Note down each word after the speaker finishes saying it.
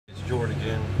Jordan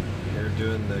again. Here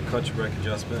doing the clutch brake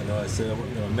adjustment. I know I said I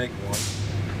wasn't going to make one,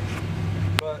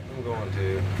 but I'm going to.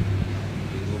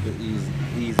 Be a little bit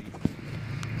easy.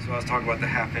 So I was talking about the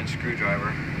 1/2 inch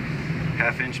screwdriver.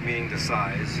 1/2 inch meaning the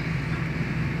size.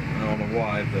 I don't know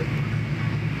why, but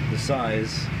the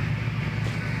size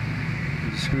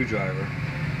of the screwdriver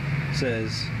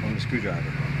says on the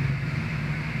screwdriver.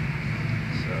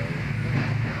 So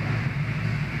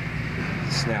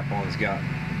the snap-on's got.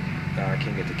 I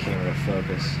can't get the camera to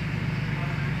focus.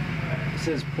 It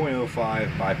says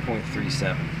 0.05 by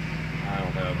 0.37. I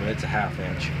don't know, but it's a 1/2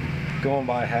 inch. Going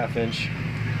by a 1/2 inch.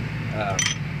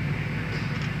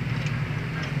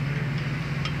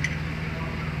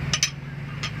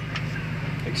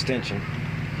 Extension.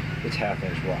 It's 1/2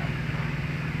 inch wide.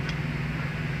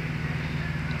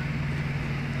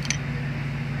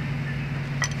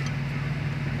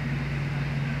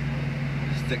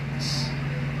 Thickness.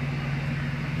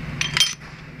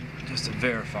 Just to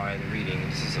verify the reading,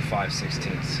 this is a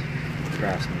 5/16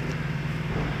 Craftsman.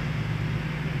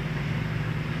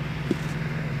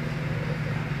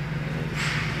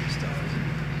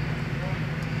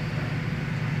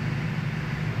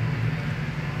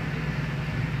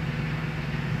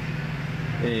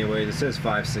 Anyway, it says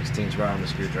 5/16 right on the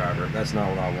screwdriver. That's not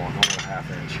what I want. I want a 1/2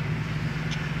 inch.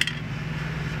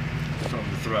 From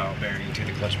the throwout bearing to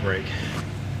the clutch brake.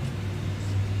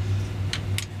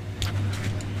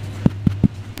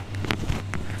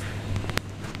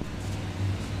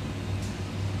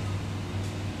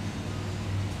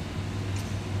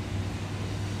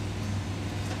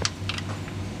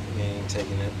 Again,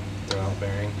 taking it, throwout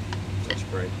bearing, clutch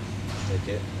brake. Take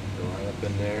it, go right up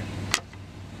in there.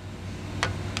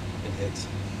 It hits.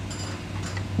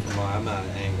 Well, I'm at an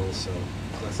angle, so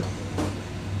that's not going to happen.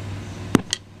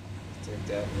 Take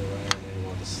that and go right in there. You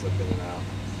want to slip in and out.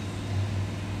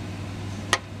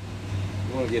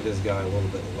 You want to give this guy a little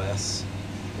bit less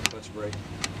the clutch brake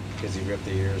because he ripped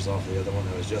the ears off the other one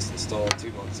that was just installed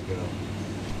 2 months ago.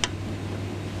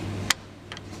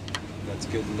 That's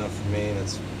good enough for me.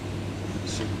 That's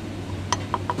should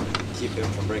keep him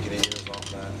from breaking the ears off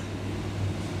that.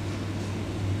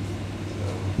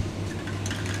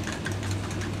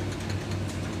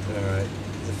 Alright,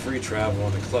 the free travel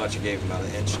on the clutch, I gave him about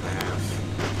 1.5 inches.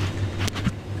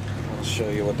 I'll show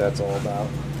you what that's all about.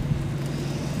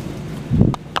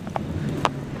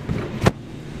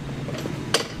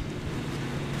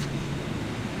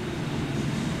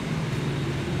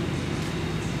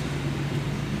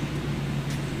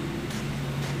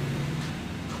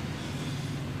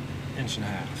 Inch and a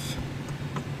half.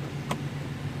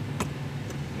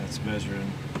 That's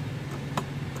measuring.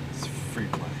 It's free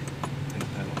play.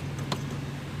 Pedal.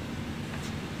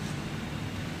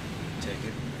 Take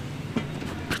it.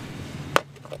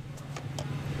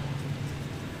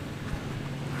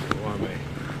 Why am I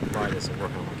light isn't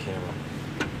working on my camera?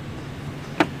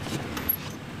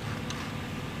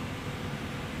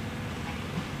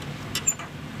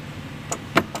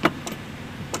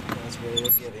 That's really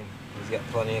what get him. He's got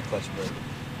plenty of clutch brake.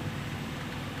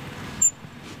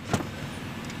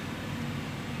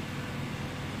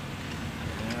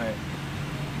 Alright.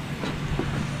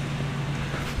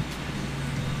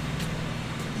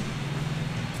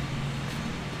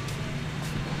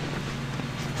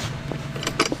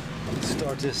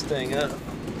 Start this thing up.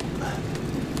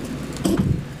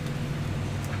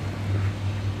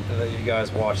 I'll let you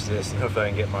guys watch this and hopefully I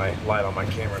can get my light on my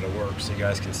camera to work so you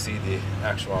guys can see the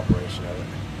actual operation of it.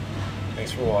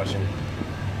 Thanks for watching.